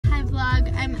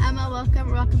I'm Emma.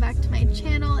 Welcome back to my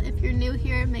channel. If you're new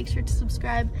here, make sure to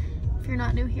subscribe. If you're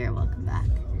not new here, welcome back.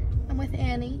 I'm with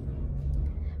Annie.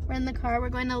 We're in the car. We're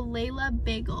going to Layla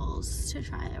Bagels to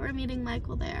try it. We're meeting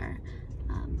Michael there.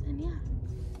 And yeah.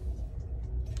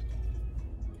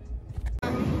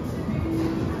 I'm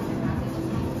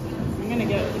gonna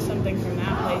get something from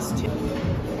that place too.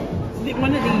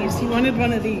 One of these. He wanted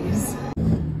one of these.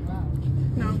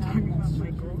 No, I'm talking about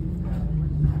Michael.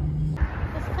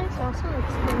 This place also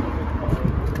looks good.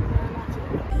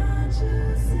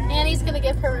 Annie's gonna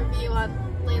give her review on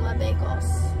Layla Bagels.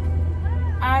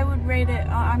 I would rate it,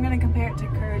 I'm gonna compare it to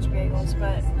Courage Bagels,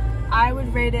 but I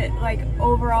would rate it like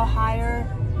overall higher,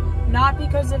 not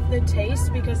because of the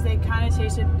taste, because they kind of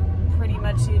tasted pretty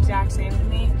much the exact same to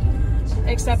me,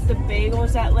 except the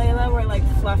bagels at Layla were like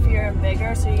fluffier and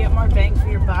bigger, so you get more bang for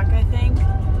your buck, I think.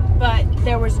 But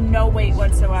there was no wait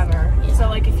whatsoever. Yeah. So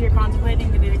like if you're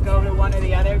contemplating to either go to one or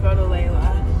the other, go to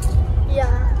Layla.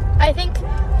 Yeah, I think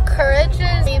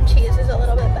Courage's cream cheese is a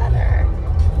little bit better.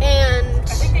 And I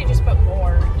think they just put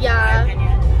more, yeah, in my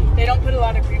opinion. They don't put a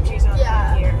lot of cream cheese on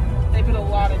here. They put a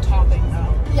lot of topping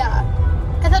though. Yeah,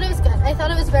 I thought it was good. I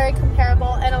thought it was very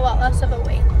comparable and a lot less of a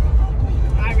wait.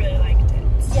 I really liked it.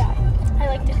 Yeah, I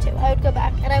liked it too. I would go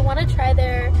back. And I want to try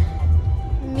their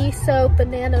miso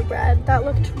banana bread. That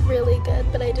looked really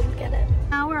good, but I didn't get it.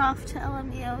 Now we're off to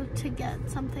LMU to get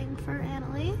something for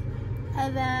Annalie.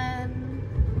 And then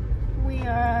we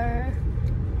are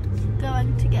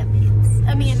going to get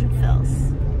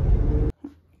Phil's.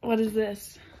 What is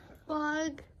this?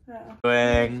 Vlog.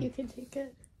 Doing. You can take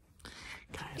it.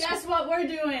 Guess what we're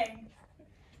doing?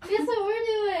 Guess what we're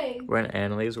doing? We're in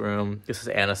Annalie's room. This is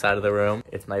Anna's side of the room.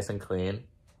 It's nice and clean.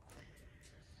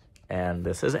 And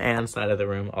this is Anne's side of the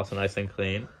room, also nice and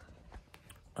clean.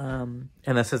 And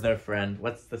this is their friend.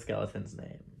 What's the skeleton's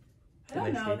name? I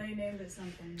don't know. They named it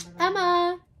something.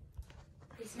 Emma.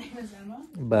 His name is Emma?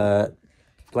 But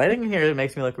lighting in here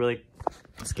makes me look really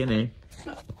skinny.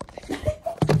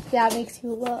 Yeah, it makes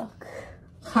you look.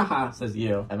 Haha, says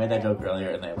you. I made that joke earlier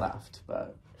and they laughed,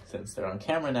 but since they're on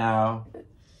camera now,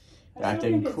 they're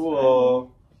acting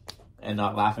cool and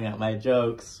not laughing at my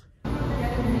jokes.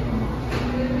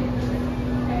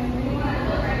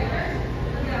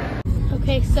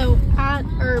 Okay, so at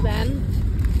Urban,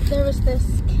 there was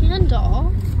this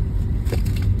candle,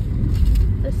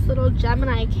 this little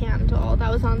Gemini candle that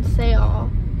was on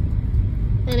sale.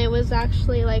 And it was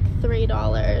actually like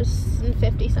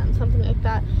 $3.50, something like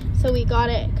that. So we got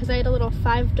it because I had a little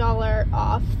 $5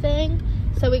 off thing.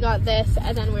 So we got this,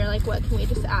 and then we were like, what can we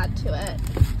just add to it?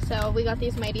 So we got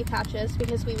these Mighty Patches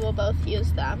because we will both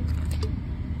use them.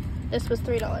 This was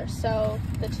 $3, so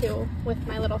the two with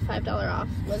my little $5 off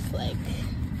was like,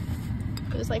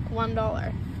 it was like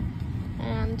 $1.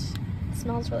 And it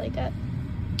smells really good.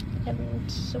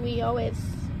 And we always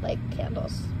like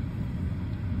candles.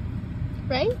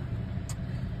 Right?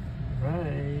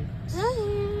 Right.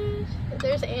 Right.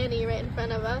 There's Annie right in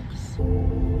front of us.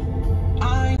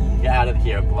 Get out of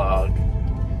here, vlog.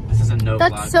 This is a no vlog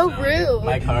That's so zone. rude.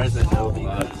 My car is a no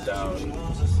vlog zone.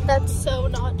 That's so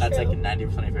not That's true. like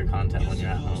 90% of your content when you're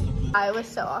at home. I was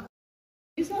so awkward.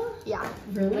 Yeah.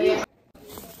 Really? Hey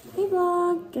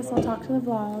vlog. Guess I'll talk to the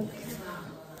vlog.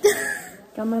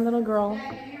 Got my little girl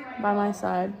by my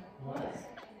side.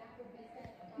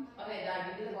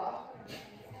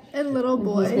 And little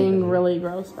boy. He's being really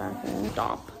gross back there.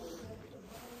 Stop.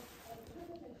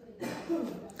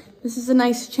 This is a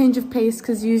nice change of pace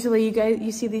because usually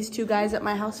you see these two guys at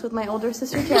my house with my older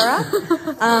sister Tara,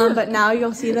 but now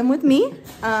you'll see them with me.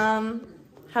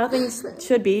 How things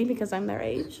should be because I'm their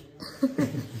age.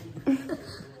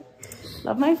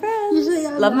 Love my friends.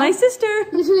 Love my sister.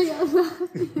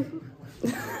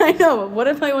 I know. What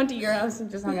if I went to your house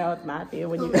and just hung out with Matthew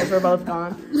when you guys were both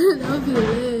gone? That would be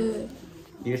lit.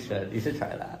 You should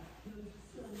try that.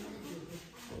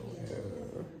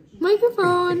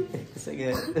 Microphone. Sing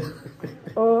it.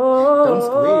 Oh.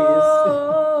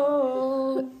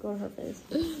 Don't Go to her face.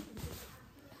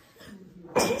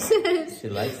 squeeze. She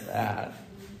likes that.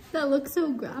 That looks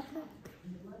so graphic.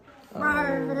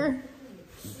 Oh.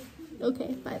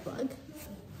 Okay, bye vlog.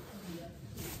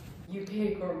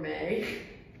 UK gourmet.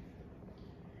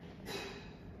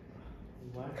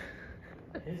 What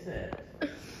is it?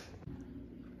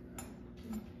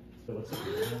 So what's the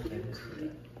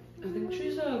I think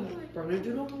she's a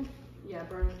Bernedoodle. Yeah,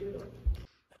 Bernedoodle.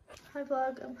 Hi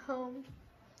vlog, I'm home.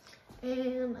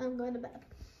 And I'm going to bed.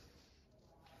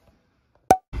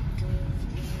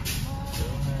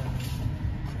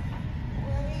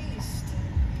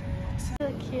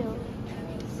 So cute.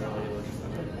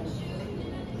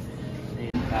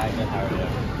 Hi, good, how are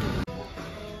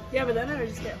you? Yeah, but then I would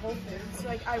just get Whole Foods.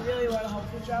 Like, I really want a Whole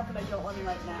Foods job, but I don't want them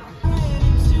right now.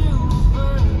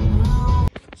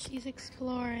 She's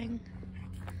exploring.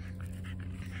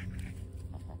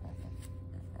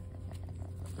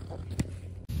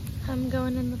 I'm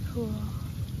going in the pool.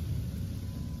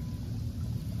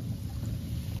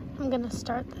 I'm gonna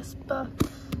start this book.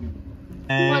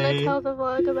 Hey. Want to tell the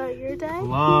vlog about your day?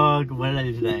 Vlog, what did I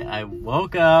do today? I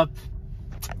woke up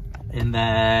and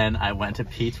then I went to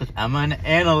Pete's with Emma and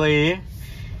Annalie.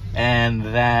 And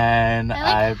then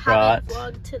I brought,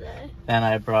 vlog today.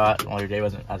 Well, your day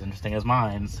wasn't as interesting as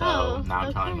mine, so now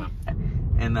I'm telling them.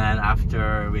 And then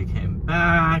after we came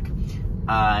back,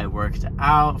 I worked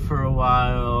out for a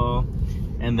while.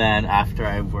 And then after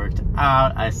I worked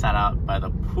out, I sat out by the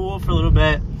pool for a little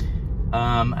bit.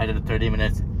 I did a 30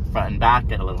 minutes front and back,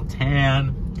 get a little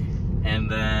tan. And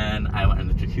then I went in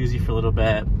the jacuzzi for a little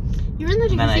bit. You were in the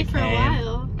jacuzzi for a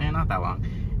while. Man, not that long.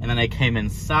 And then I came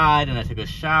inside and I took a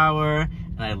shower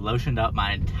and I lotioned up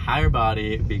my entire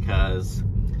body because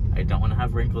I don't want to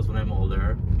have wrinkles when I'm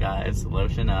older. Guys,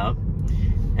 lotion up.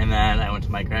 And then I went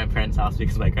to my grandparents' house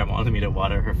because my grandma wanted me to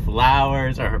water her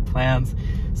flowers or her plants.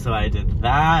 So I did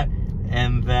that.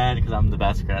 And then, because I'm the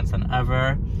best grandson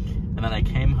ever. And then I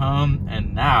came home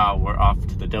and now we're off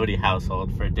to the Doty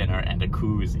household for dinner and a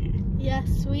koozie.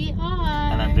 Yes, we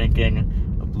are. And I'm drinking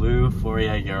Blue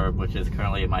Foria Europe, which is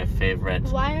currently my favorite.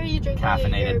 Why are you drinking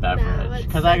caffeinated beverage?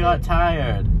 Because I got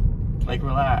tired. Like,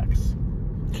 relax.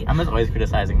 Emma's always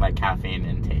criticizing my caffeine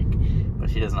intake, but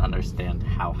she doesn't understand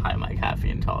how high my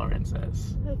caffeine tolerance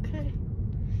is. Okay.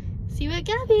 See you at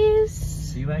Gabby's.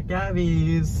 See you at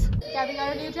Gabby's. Gabby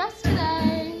got a new dress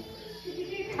today.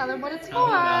 Tell them what it's Tell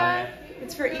for. them about it.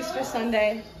 It's for Easter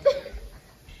Sunday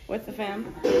with the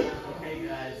fam. Okay,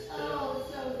 guys. Oh,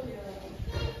 so cute.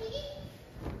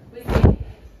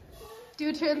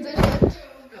 Do transition.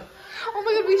 Oh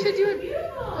my god, we should do it.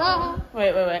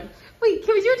 Wait. Wait,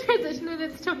 can we do a transition and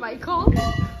it's to Michael?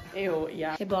 Ew,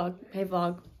 yeah. Hey vlog.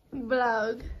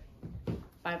 Vlog.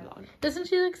 Bye vlog. Doesn't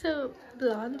she look so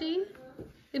blondie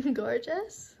and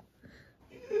gorgeous?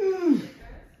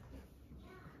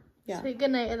 Yeah. Say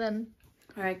good night and then.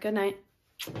 Alright, good night.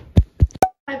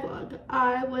 Hi vlog.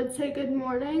 I would say good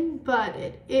morning, but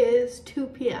it is 2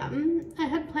 p.m. I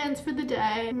had plans for the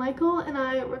day. Michael and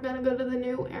I were gonna go to the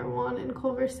new erewhon in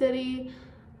Culver City.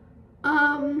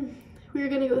 We were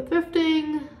gonna go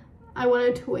thrifting. I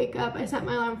wanted to wake up. I set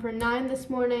my alarm for 9 this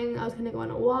morning. I was gonna go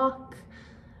on a walk.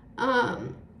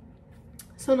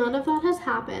 So none of that has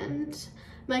happened.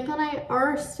 Michael and I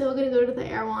are still gonna go to the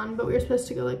erewhon, but we were supposed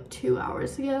to go like 2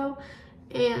 hours ago.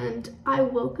 And I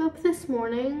woke up this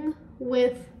morning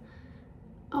with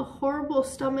a horrible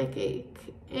stomach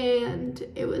ache and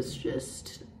it was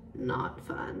just not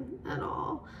fun at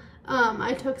all.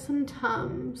 I took some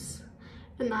Tums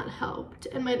and that helped,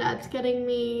 and my dad's getting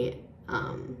me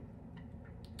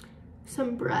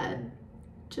some bread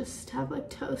just to have like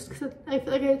toast because I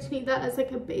feel like I just need that as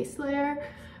like a base layer.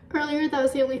 Earlier that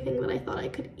was the only thing that I thought I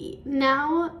could eat.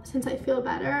 Now since I feel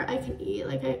better I can eat.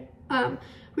 Like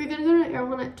we were gonna go to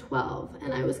erewhon at 12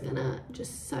 and I was gonna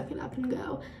just suck it up and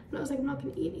go, but I was like, I'm not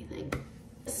gonna eat anything.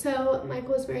 So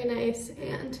Michael was very nice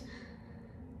and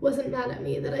wasn't mad at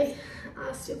me that I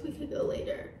asked if we could go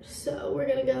later. So we're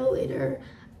gonna go later.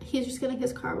 He's just getting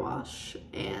his car wash,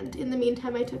 and in the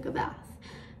meantime I took a bath.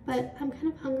 But I'm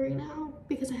kind of hungry now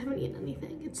because I haven't eaten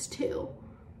anything. It's 2.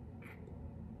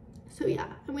 So yeah,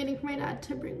 I'm waiting for my dad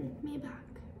to bring me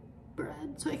back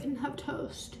bread so I can have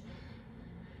toast.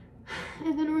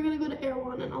 And then we're gonna go to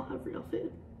erewhon and I'll have real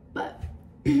food. But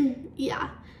yeah,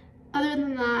 other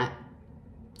than that,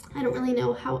 I don't really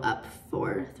know how up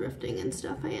for thrifting and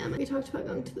stuff I am. We talked about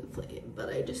going to the flame, but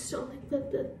I just don't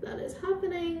think that is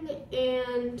happening,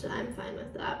 and I'm fine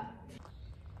with that.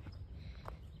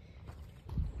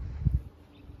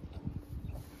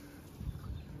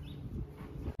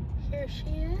 Here she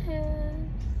is.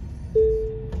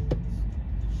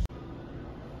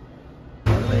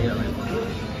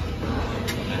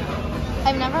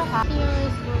 I've never had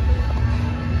yours.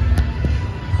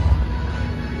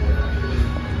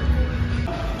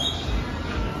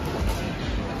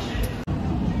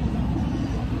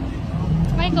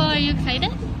 Michael, are you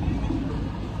excited?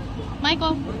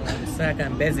 Michael. I'm sick,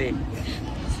 I'm busy.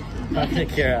 Talking to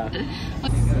Kira.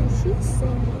 Sushi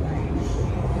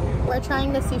sandwich. We're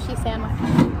trying the sushi sandwich.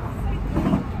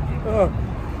 Oh.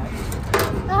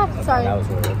 Ah, sorry. That was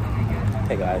weird.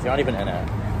 Hey guys, you're not even in it.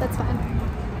 That's fine. I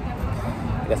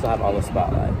guess we'll have all the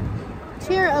spotlight.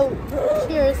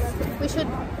 Cheers. We should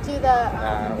do the...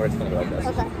 We're just gonna go like this.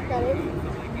 Okay, ready?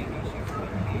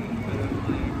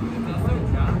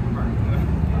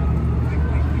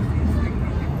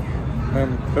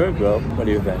 Pretty good. What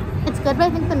do you think? It's good, but I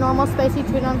think the normal spicy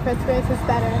tuna on French fries is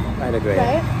better. I'd agree.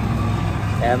 Right?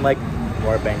 And like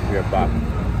more bang for your buck.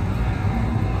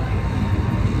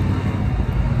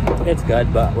 It's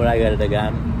good, but would I get it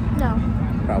again? No.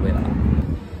 Probably not.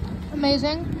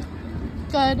 Amazing.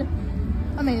 Good.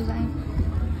 Amazing.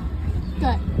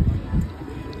 Good.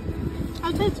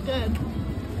 I'd say it's good.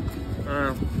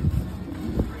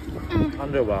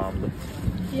 Underwhelmed.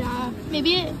 Yeah.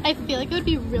 Maybe I feel like it would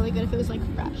be really good if it was like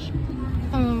fresh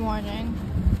in the morning.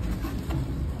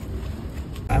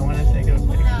 I want to take a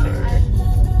picture.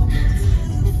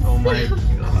 Oh my god,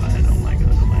 oh my god,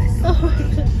 oh my god. Oh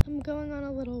my god. I'm going on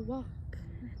a little walk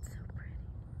and it's so pretty.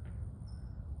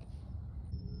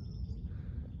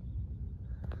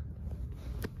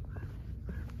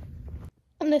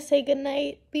 I'm gonna say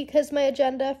goodnight because my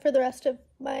agenda for the rest of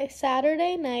my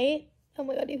Saturday night, oh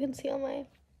my god, you can see all my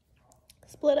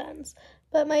split ends,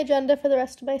 but my agenda for the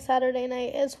rest of my Saturday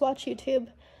night is watch YouTube,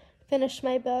 finish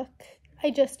my book.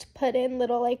 I just put in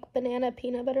little like banana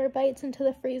peanut butter bites into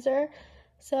the freezer,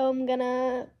 so I'm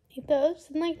gonna eat those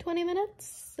in like 20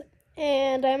 minutes,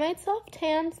 and I might self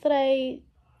tan so that I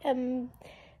am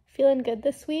feeling good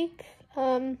this week.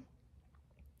 And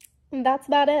that's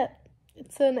about it.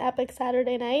 It's an epic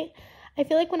Saturday night. I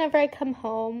feel like whenever I come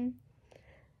home,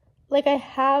 like I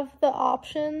have the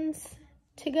options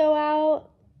to go out.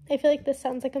 I feel like this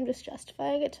sounds like I'm just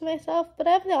justifying it to myself, but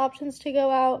I have the options to go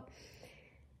out,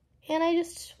 and I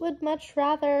just would much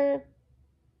rather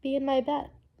be in my bed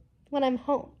when I'm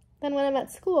home than when I'm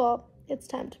at school. It's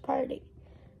time to party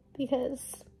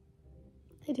because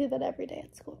I do that every day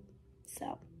at school.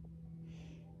 So,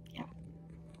 yeah.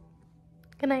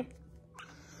 Good night.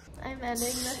 I'm ending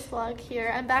this vlog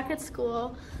here. I'm back at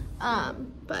school,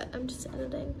 but I'm just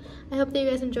editing. I hope that you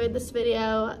guys enjoyed this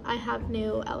video. I have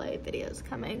new LA videos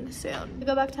coming soon. I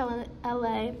go back to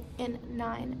LA in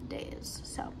 9 days,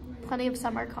 so plenty of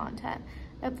summer content.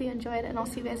 I hope that you enjoyed, and I'll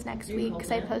see you guys next week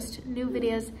because I post new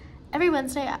videos every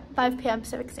Wednesday at 5 p.m.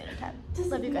 Pacific Standard Time.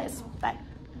 Love you guys. Bye.